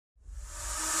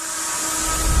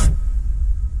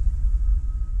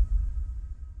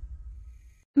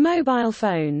Mobile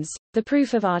phones, the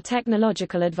proof of our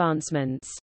technological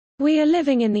advancements. We are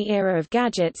living in the era of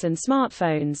gadgets and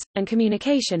smartphones, and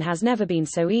communication has never been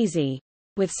so easy.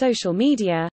 With social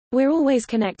media, we're always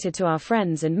connected to our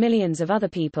friends and millions of other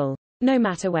people, no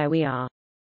matter where we are.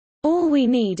 All we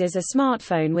need is a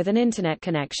smartphone with an internet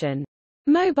connection.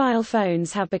 Mobile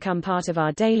phones have become part of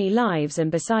our daily lives, and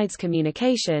besides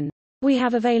communication, we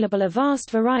have available a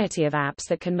vast variety of apps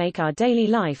that can make our daily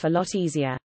life a lot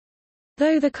easier.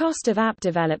 Though the cost of app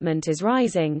development is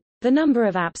rising, the number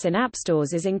of apps in app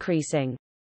stores is increasing.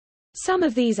 Some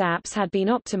of these apps had been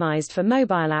optimized for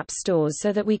mobile app stores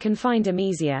so that we can find them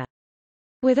easier.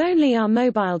 With only our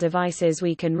mobile devices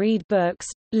we can read books,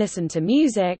 listen to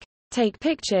music, take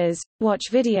pictures,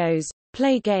 watch videos,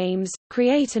 play games,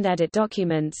 create and edit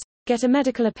documents, get a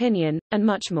medical opinion, and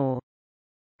much more.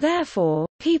 Therefore,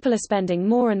 people are spending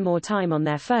more and more time on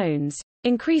their phones,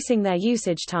 increasing their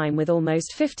usage time with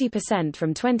almost 50%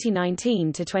 from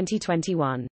 2019 to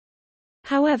 2021.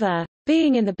 However,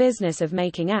 being in the business of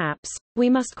making apps,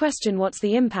 we must question what's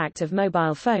the impact of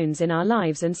mobile phones in our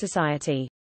lives and society.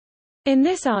 In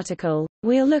this article,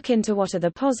 we'll look into what are the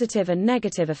positive and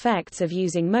negative effects of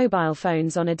using mobile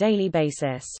phones on a daily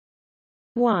basis.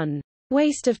 1.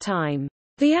 Waste of time.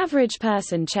 The average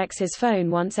person checks his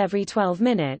phone once every 12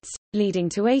 minutes, leading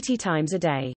to 80 times a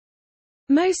day.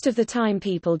 Most of the time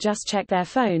people just check their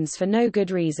phones for no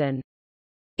good reason.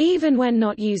 Even when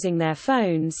not using their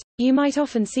phones, you might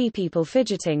often see people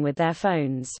fidgeting with their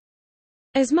phones.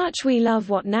 As much we love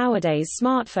what nowadays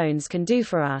smartphones can do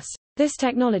for us, this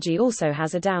technology also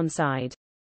has a downside.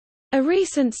 A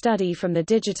recent study from the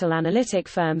digital analytic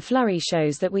firm Flurry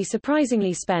shows that we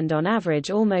surprisingly spend on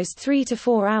average almost 3 to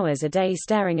 4 hours a day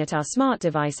staring at our smart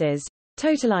devices,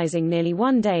 totalizing nearly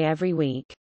 1 day every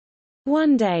week.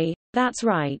 1 day, that's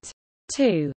right.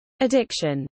 2.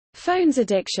 Addiction. Phones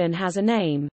addiction has a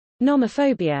name: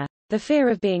 nomophobia, the fear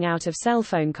of being out of cell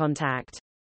phone contact.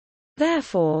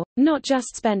 Therefore, not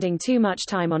just spending too much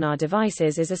time on our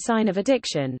devices is a sign of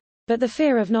addiction, but the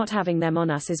fear of not having them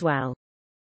on us as well.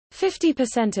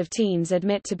 50% of teens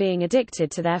admit to being addicted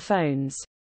to their phones.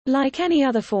 Like any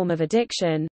other form of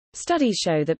addiction, studies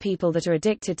show that people that are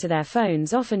addicted to their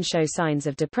phones often show signs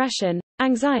of depression,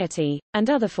 anxiety, and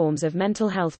other forms of mental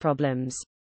health problems.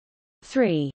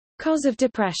 3. Cause of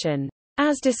depression.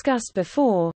 As discussed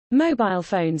before, mobile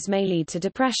phones may lead to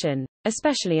depression,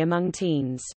 especially among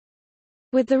teens.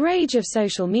 With the rage of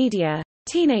social media,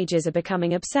 teenagers are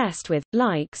becoming obsessed with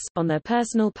likes on their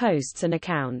personal posts and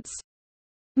accounts.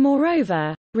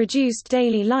 Moreover, reduced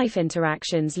daily life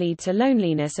interactions lead to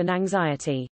loneliness and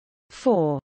anxiety.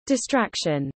 4.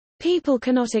 Distraction. People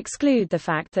cannot exclude the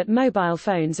fact that mobile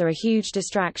phones are a huge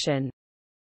distraction.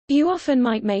 You often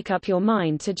might make up your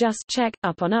mind to just check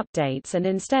up on updates and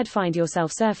instead find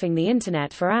yourself surfing the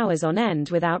internet for hours on end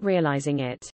without realizing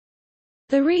it.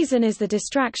 The reason is the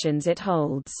distractions it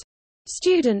holds.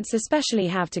 Students especially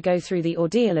have to go through the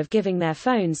ordeal of giving their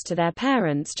phones to their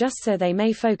parents just so they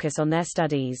may focus on their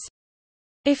studies.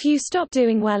 If you stop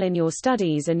doing well in your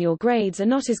studies and your grades are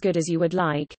not as good as you would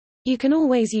like, you can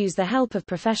always use the help of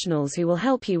professionals who will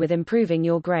help you with improving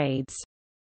your grades.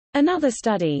 Another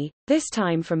study, this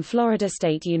time from Florida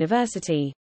State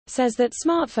University, says that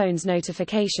smartphones'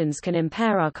 notifications can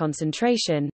impair our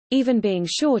concentration. Even being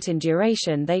short in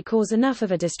duration, they cause enough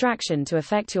of a distraction to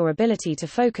affect your ability to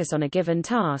focus on a given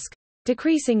task,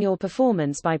 decreasing your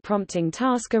performance by prompting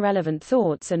task-irrelevant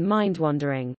thoughts and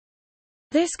mind-wandering.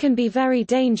 This can be very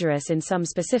dangerous in some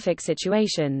specific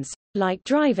situations, like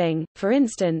driving. For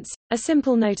instance, a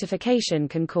simple notification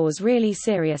can cause really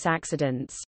serious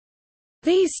accidents.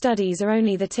 These studies are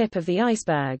only the tip of the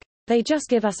iceberg. They just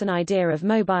give us an idea of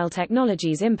mobile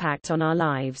technology's impact on our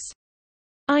lives.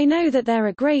 I know that there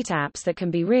are great apps that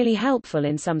can be really helpful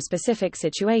in some specific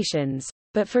situations,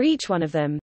 but for each one of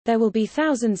them, there will be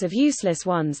thousands of useless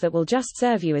ones that will just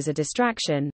serve you as a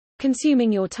distraction,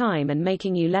 consuming your time and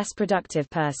making you less productive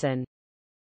person.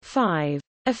 5.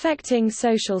 Affecting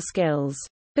social skills.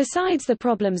 Besides the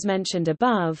problems mentioned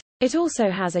above, it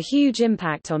also has a huge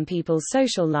impact on people's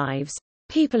social lives.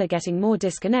 People are getting more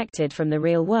disconnected from the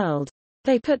real world.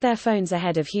 They put their phones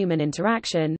ahead of human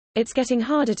interaction. It's getting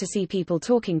harder to see people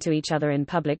talking to each other in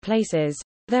public places.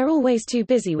 They're always too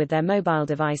busy with their mobile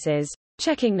devices,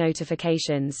 checking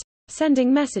notifications,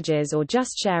 sending messages, or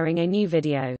just sharing a new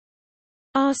video.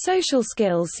 Our social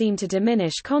skills seem to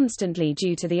diminish constantly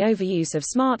due to the overuse of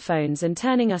smartphones and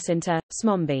turning us into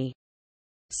smombie.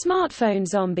 Smartphone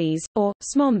zombies, or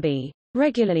smombie,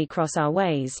 regularly cross our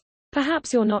ways.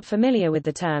 Perhaps you're not familiar with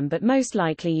the term, but most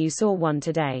likely you saw one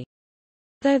today.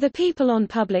 Though the people on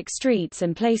public streets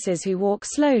and places who walk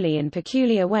slowly in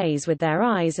peculiar ways with their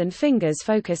eyes and fingers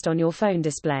focused on your phone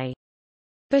display.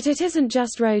 But it isn't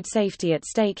just road safety at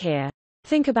stake here.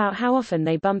 Think about how often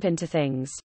they bump into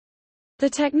things. The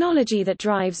technology that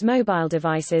drives mobile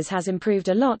devices has improved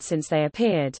a lot since they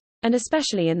appeared, and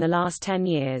especially in the last 10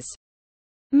 years.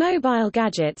 Mobile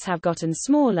gadgets have gotten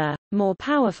smaller, more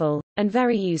powerful, and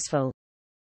very useful.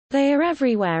 They are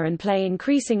everywhere and play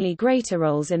increasingly greater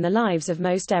roles in the lives of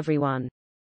most everyone.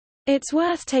 It's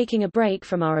worth taking a break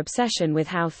from our obsession with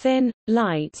how thin,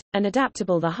 light, and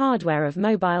adaptable the hardware of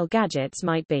mobile gadgets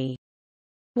might be.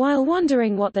 While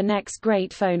wondering what the next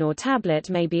great phone or tablet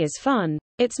may be is fun,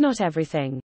 it's not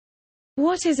everything.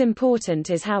 What is important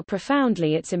is how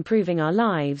profoundly it's improving our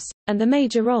lives, and the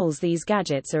major roles these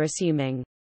gadgets are assuming.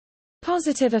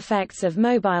 Positive effects of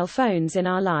mobile phones in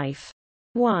our life.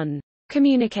 1.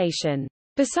 Communication.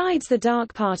 Besides the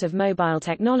dark part of mobile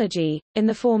technology, in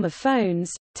the form of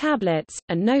phones, tablets,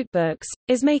 and notebooks,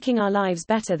 is making our lives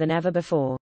better than ever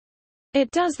before. It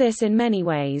does this in many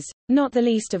ways, not the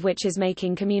least of which is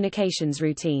making communications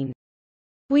routine.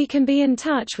 We can be in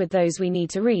touch with those we need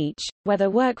to reach, whether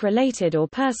work-related or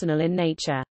personal in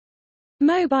nature.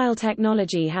 Mobile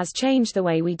technology has changed the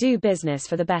way we do business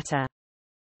for the better.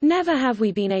 Never have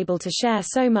we been able to share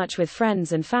so much with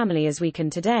friends and family as we can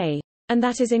today, and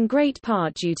that is in great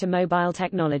part due to mobile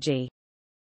technology.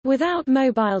 Without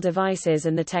mobile devices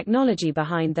and the technology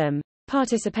behind them,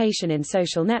 participation in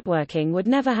social networking would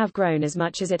never have grown as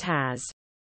much as it has.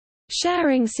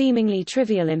 Sharing seemingly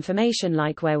trivial information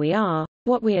like where we are,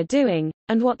 what we are doing,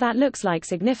 and what that looks like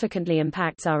significantly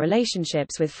impacts our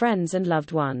relationships with friends and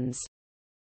loved ones.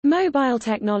 Mobile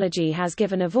technology has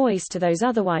given a voice to those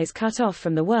otherwise cut off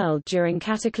from the world during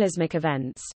cataclysmic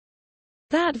events.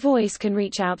 That voice can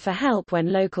reach out for help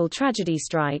when local tragedy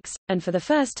strikes, and for the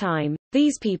first time,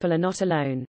 these people are not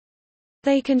alone.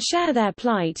 They can share their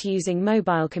plight using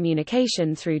mobile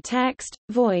communication through text,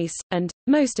 voice, and,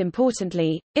 most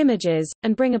importantly, images,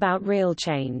 and bring about real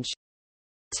change.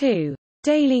 2.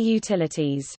 Daily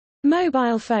utilities.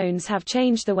 Mobile phones have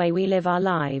changed the way we live our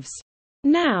lives.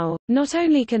 Now, not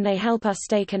only can they help us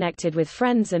stay connected with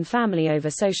friends and family over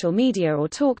social media or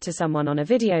talk to someone on a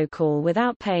video call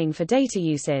without paying for data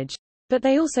usage, but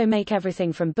they also make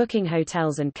everything from booking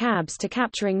hotels and cabs to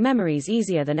capturing memories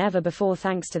easier than ever before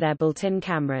thanks to their built-in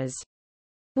cameras.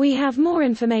 We have more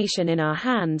information in our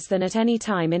hands than at any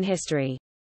time in history.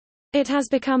 It has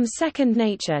become second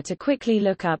nature to quickly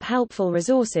look up helpful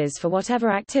resources for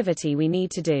whatever activity we need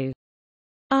to do.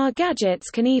 Our gadgets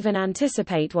can even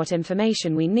anticipate what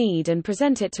information we need and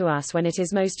present it to us when it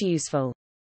is most useful.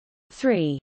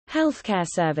 3. Healthcare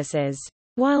services.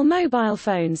 While mobile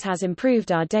phones has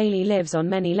improved our daily lives on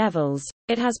many levels,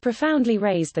 it has profoundly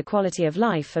raised the quality of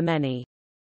life for many.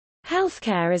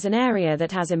 Healthcare is an area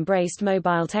that has embraced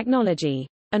mobile technology,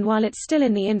 and while it's still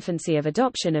in the infancy of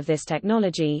adoption of this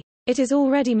technology, it is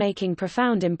already making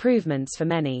profound improvements for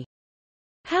many.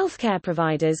 Healthcare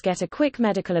providers get a quick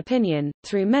medical opinion,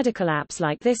 through medical apps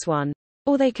like this one,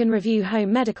 or they can review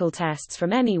home medical tests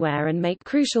from anywhere and make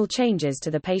crucial changes to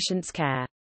the patient's care.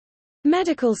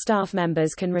 Medical staff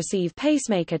members can receive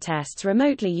pacemaker tests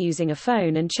remotely using a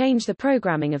phone and change the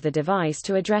programming of the device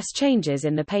to address changes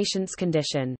in the patient's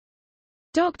condition.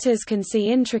 Doctors can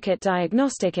see intricate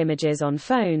diagnostic images on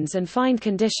phones and find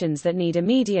conditions that need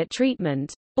immediate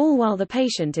treatment, all while the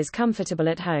patient is comfortable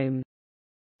at home.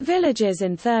 Villagers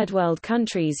in third-world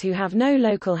countries who have no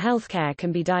local healthcare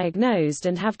can be diagnosed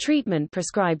and have treatment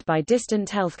prescribed by distant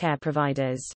healthcare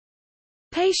providers.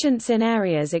 Patients in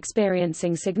areas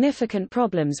experiencing significant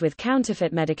problems with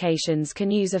counterfeit medications can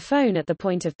use a phone at the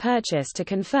point of purchase to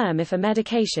confirm if a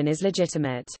medication is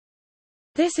legitimate.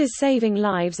 This is saving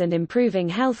lives and improving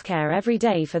healthcare every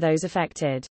day for those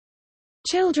affected.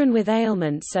 Children with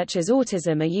ailments such as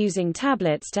autism are using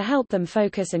tablets to help them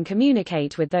focus and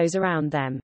communicate with those around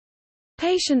them.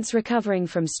 Patients recovering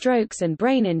from strokes and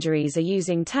brain injuries are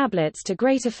using tablets to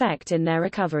great effect in their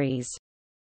recoveries.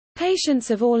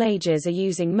 Patients of all ages are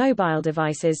using mobile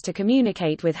devices to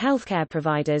communicate with healthcare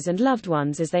providers and loved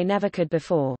ones as they never could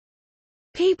before.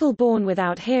 People born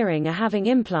without hearing are having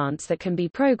implants that can be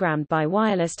programmed by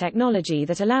wireless technology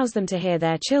that allows them to hear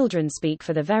their children speak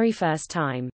for the very first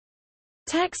time.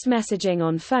 Text messaging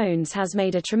on phones has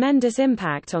made a tremendous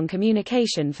impact on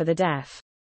communication for the deaf.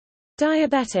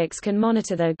 Diabetics can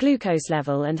monitor their glucose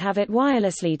level and have it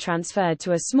wirelessly transferred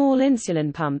to a small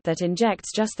insulin pump that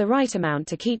injects just the right amount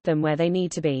to keep them where they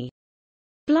need to be.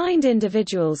 Blind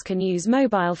individuals can use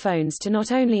mobile phones to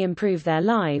not only improve their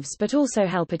lives but also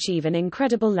help achieve an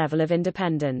incredible level of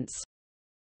independence.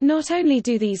 Not only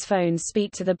do these phones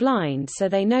speak to the blind so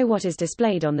they know what is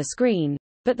displayed on the screen,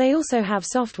 but they also have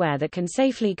software that can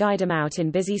safely guide them out in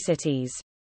busy cities.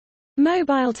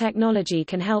 Mobile technology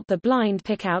can help the blind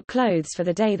pick out clothes for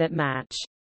the day that match.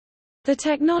 The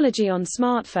technology on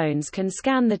smartphones can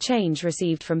scan the change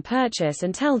received from purchase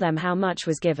and tell them how much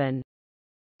was given.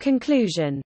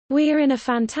 Conclusion. We are in a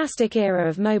fantastic era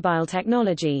of mobile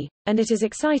technology, and it is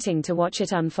exciting to watch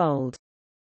it unfold.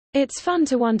 It's fun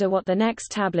to wonder what the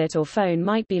next tablet or phone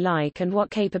might be like and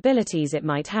what capabilities it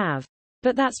might have.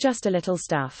 But that's just a little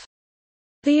stuff.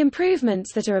 The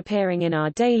improvements that are appearing in our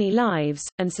daily lives,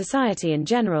 and society in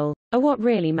general, are what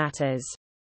really matters.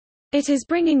 It is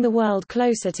bringing the world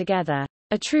closer together,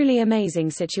 a truly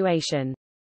amazing situation.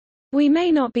 We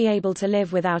may not be able to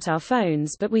live without our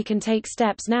phones, but we can take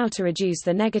steps now to reduce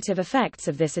the negative effects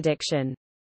of this addiction.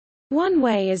 One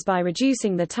way is by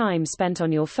reducing the time spent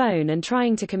on your phone and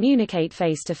trying to communicate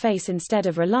face-to-face instead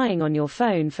of relying on your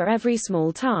phone for every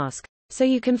small task, so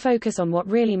you can focus on what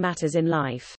really matters in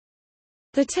life.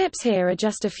 The tips here are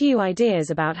just a few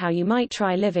ideas about how you might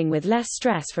try living with less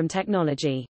stress from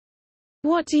technology.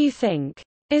 What do you think?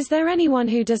 Is there anyone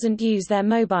who doesn't use their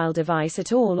mobile device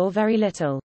at all or very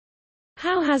little?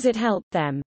 How has it helped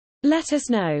them? Let us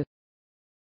know.